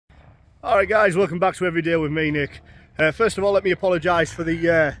Alright guys, welcome back to Every Day with me, Nick. First of all, let me apologise for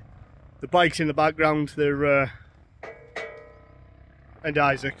the bikes in the background. They're and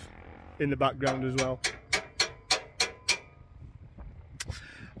Isaac in the background as well.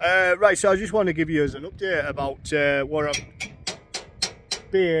 Right, so I just want to give you an update about what I've...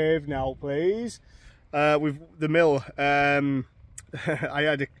 Behave now, please. With the mill. I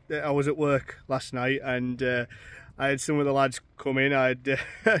was at work last night and I had some of the lads come in. I had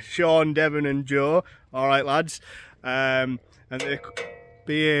Sean, Devon and Joe, alright lads, and they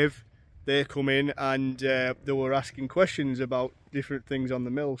behave. They come in and they were asking questions about different things on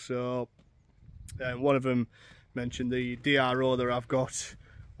the mill. So one of them mentioned the DRO that I've got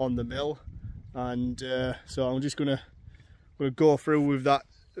on the mill, and so I'm just gonna go through with that,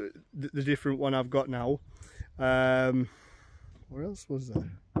 the different one I've got now. What else was there?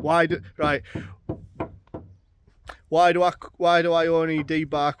 Why do I only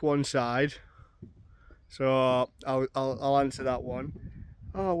debark one side? So I'll answer that one.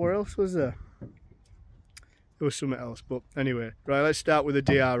 Oh, where else was there? There was something else, but anyway. Right, let's start with the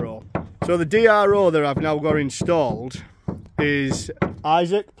DRO. So the DRO that I've now got installed is,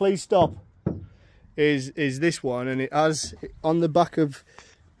 Isaac, please stop, is this one, and it has on the back of,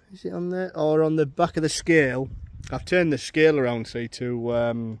 is it on there, or on the back of the scale? I've turned the scale around, see,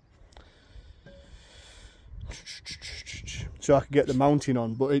 to so I can get the mounting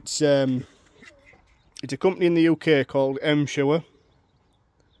on, but it's a company in the UK called Shower,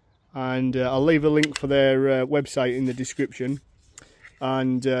 and I'll leave a link for their website in the description.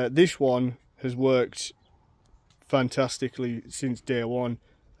 And this one has worked fantastically since day one,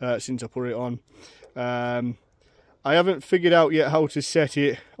 since I put it on. I haven't figured out yet how to set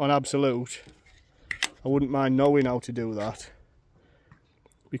it on absolute. I wouldn't mind knowing how to do that,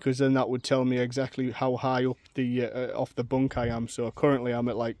 because then that would tell me exactly how high up the off the bunk I am. So currently I'm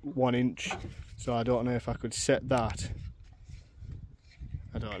at like 1 inch, so I don't know if I could set that.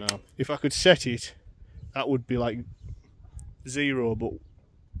 I don't know. If I could set it, that would be like 0, but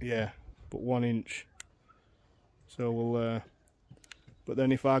yeah, but 1 inch. So we'll, but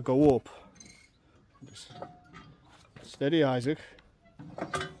then if I go up, just steady Isaac.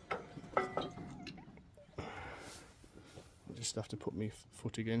 Just have to put my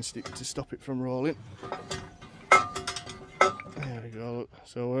foot against it to stop it from rolling. There we go.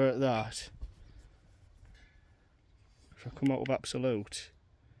 So we're at that. If I come out with absolute,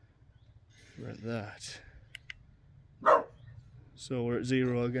 we're at that. So we're at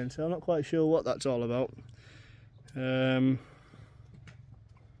 0 again. So I'm not quite sure what that's all about.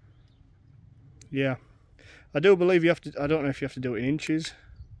 Yeah, I do believe you have to. I don't know if you have to do it in inches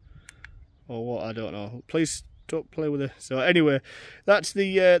or what. I don't know. Please don't play with it. So anyway, that's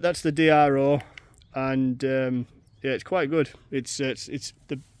the DRO, and yeah, it's quite good. It's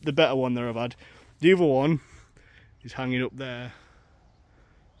the better one that I've had. The other one is hanging up there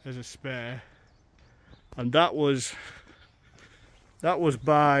as a spare, and that was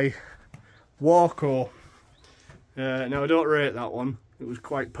by Warco. Now I don't rate that one. It was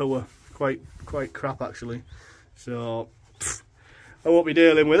quite poor, quite crap actually. So I won't be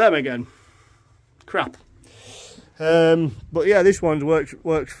dealing with them again. Crap. But yeah, this one's worked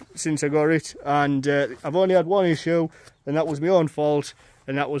since I got it, and I've only had one issue, and that was my own fault,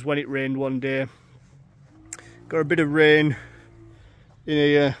 and that was when it rained one day. Got a bit of rain in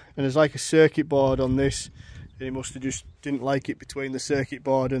here, and there's like a circuit board on this, and he must have just didn't like it between the circuit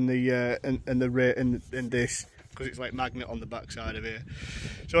board and the and this, because it's like magnet on the back side of here.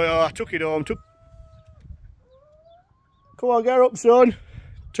 So I took it home. Come on, get up, son.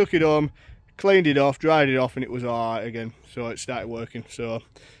 Took it home. Cleaned it off, dried it off, and it was alright again. So it started working. So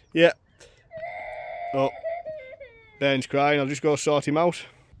yeah. Oh, Ben's crying. I'll just go sort him out.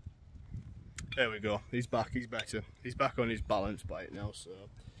 There we go. He's back. He's better. He's back on his balance bike now. So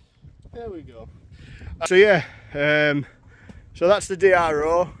there we go. So yeah. So that's the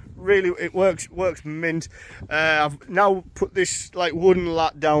DRO. Really, it works mint. I've now put this like wooden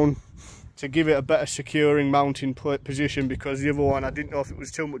lat down to give it a better securing mounting position, because the other one I didn't know if it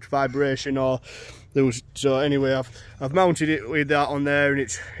was too much vibration or there was. So anyway, I've mounted it with that on there, and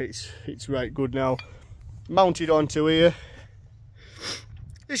it's right good now. Mounted onto here.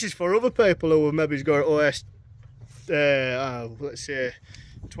 This is for other people who have maybe got OS let's say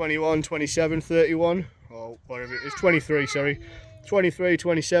 21, 27, 31 or whatever it is, 23, sorry, 23,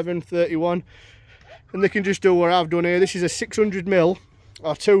 27, 31, and they can just do what I've done here. This is a 600mm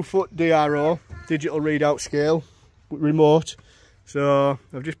or 2-foot DRO, digital readout scale, remote. So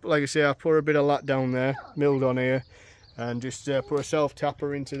I've just, like I say, I put a bit of lat down there, milled on here, and just put a self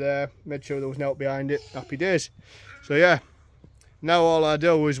tapper into there, made sure there was nothing behind it. Happy days. So yeah, now all I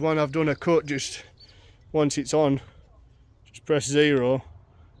do is when I've done a cut, just once it's on, just press 0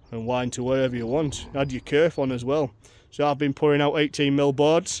 and wind to wherever you want. Add your kerf on as well. So I've been pouring out 18mm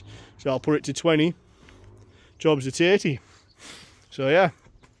boards, so I'll put it to 20. Job's at 80. So yeah,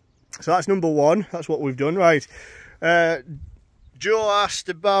 so that's number 1. That's what we've done. Right, Joe asked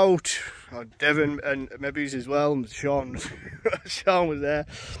about, Devon and maybe as well, and Sean was there.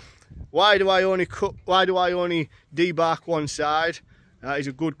 Why do I only debark one side? That is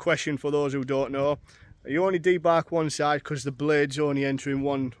a good question for those who don't know. You only debark one side because the blade's only entering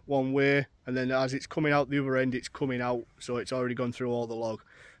one way, and then as it's coming out the other end, it's coming out, so it's already gone through all the log.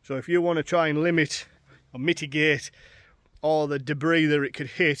 So if you want to try and limit or mitigate all the debris that it could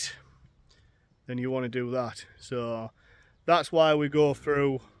hit, then you want to do that. So that's why we go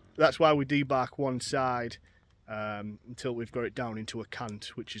through, that's why we debark one side until we've got it down into a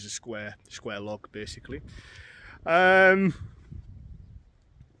cant, which is a square log basically. What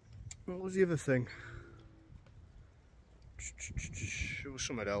was the other thing? It was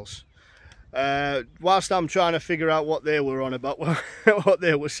something else. Whilst I'm trying to figure out what they were on about, what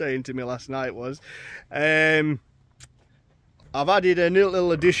they were saying to me last night was, I've added a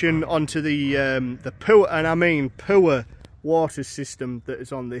little addition onto the Power, and I mean Power water system that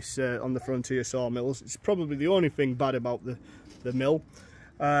is on this on the Frontier sawmills. It's probably the only thing bad about the mill,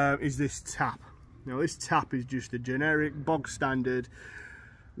 is this tap. Now this tap is just a generic bog standard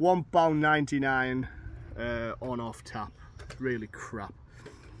 £1.99 on-off tap. Really crap.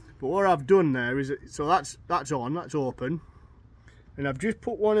 But what I've done there is, so that's on, that's open, and I've just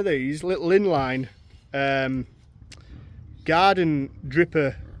put one of these little inline garden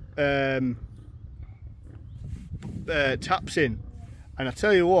dripper taps in, and I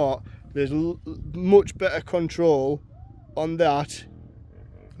tell you what, there's much better control on that.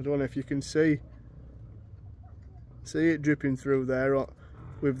 I don't know if you can see it dripping through there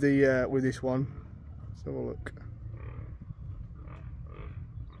with the with this one. Let's have a look.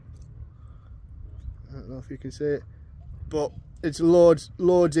 I don't know if you can see it, but it's loads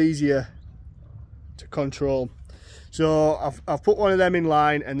easier to control. So I've put one of them in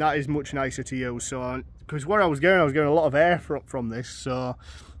line, and that is much nicer to use. So because where I was getting a lot of air from this, so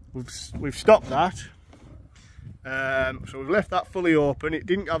we've stopped that. So we've left that fully open. It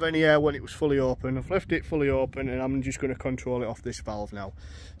didn't have any air when it was fully open. I've left it fully open, and I'm just going to control it off this valve now.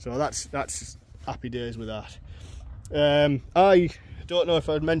 So that's happy days with that. I don't know if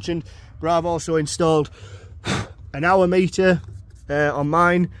I'd mentioned, but I've also installed an hour meter on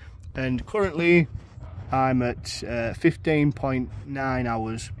mine, and currently I'm at 15.9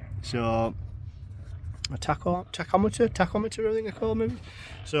 hours. So a tachometer I think I call it.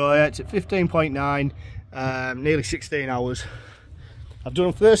 So it's at 15.9, nearly 16 hours. I've done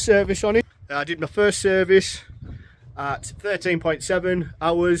a first service on it. I did my first service at 13.7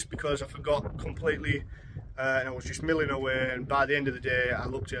 hours because I forgot completely, and I was just milling away, and by the end of the day I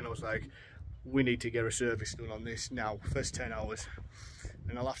looked at it and I was like, we need to get a service done on this now, first 10 hours.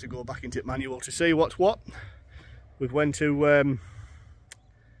 And I'll have to go back into it manual to see what's what with when to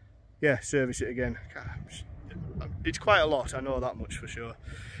yeah, service it again. It's quite a lot, I know that much for sure.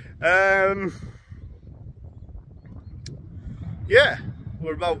 Yeah,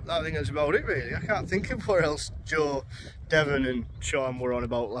 I think that's about it really. I can't think of what else Joe, Devon and Sean were on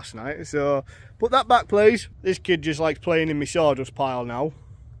about last night. So put that back please. This kid just likes playing in my sawdust pile now.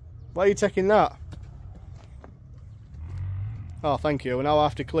 Why are you taking that? Oh, thank you. Now I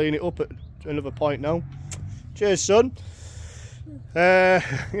have to clean it up at another point now. Cheers, son. Yeah,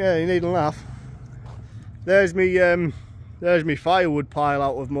 you needn't laugh. There's me firewood pile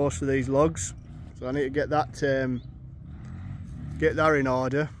out of most of these logs. So I need to get that in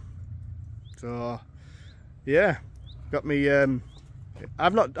order. So yeah, got me.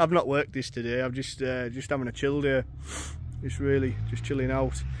 I've not worked this today. I've just having a chill day. Just chilling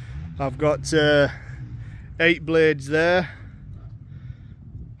out. I've got 8 blades there.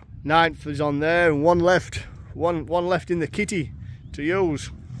 9th is on there, and one left in the kitty to use.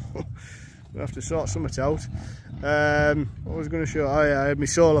 We'll have to sort something out. What was I going to show? Oh yeah, I had my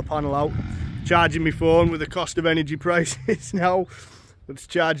solar panel out, charging my phone with the cost of energy prices now. Let's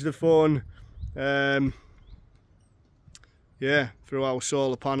charge the phone, yeah, through our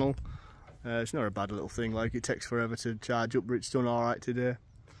solar panel. It's not a bad little thing, like it takes forever to charge up, but it's done all right today.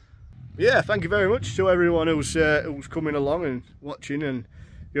 Yeah, thank you very much to everyone who's coming along and watching, and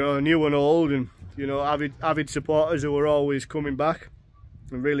you know, new and old, and you know, avid supporters who are always coming back.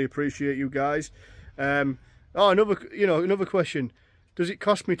 I really appreciate you guys. Oh, another question. Does it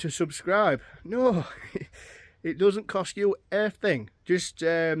cost me to subscribe? No, it doesn't cost you a thing. Just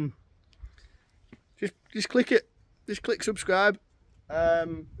click it. Just click subscribe.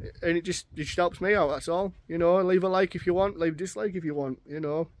 and it just helps me out, that's all. You know, leave a like if you want, leave a dislike if you want, you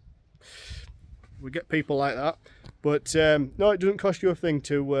know. We get people like that. But no, it doesn't cost you a thing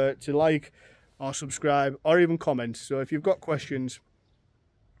to like or subscribe or even comment. So if you've got questions,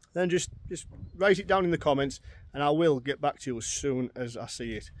 then just write it down in the comments and I will get back to you as soon as I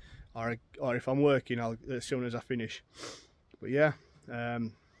see it. Or if I'm working, as soon as I finish. But yeah,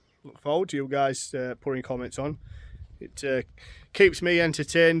 look forward to you guys putting comments on. It keeps me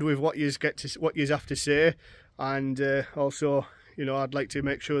entertained with what you have to say, and also, you know, I'd like to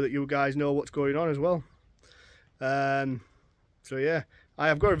make sure that you guys know what's going on as well. So yeah, I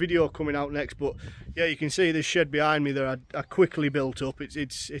have got a video coming out next, but yeah, you can see this shed behind me there. I quickly built up.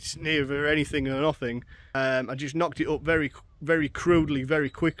 It's neither anything or nothing. I just knocked it up very crudely, very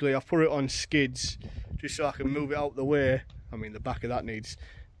quickly. I've put it on skids just so I can move it out the way. I mean, the back of that needs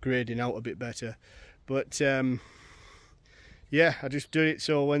grading out a bit better, but yeah, I just do it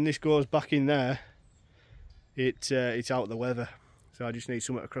so when this goes back in there, it's out of the weather. So I just need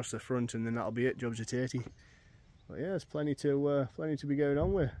something across the front, and then that'll be it. Jobs are tatty. But yeah, there's plenty to be going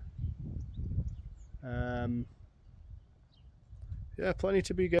on with. Yeah, plenty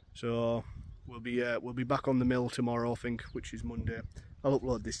to be going. So we'll be back on the mill tomorrow, I think, which is Monday. I'll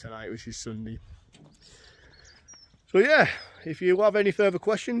upload this tonight, which is Sunday. So yeah, if you have any further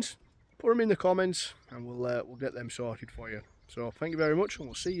questions, put them in the comments, and we'll get them sorted for you. So thank you very much, and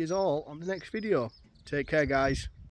we'll see you all on the next video. Take care, guys.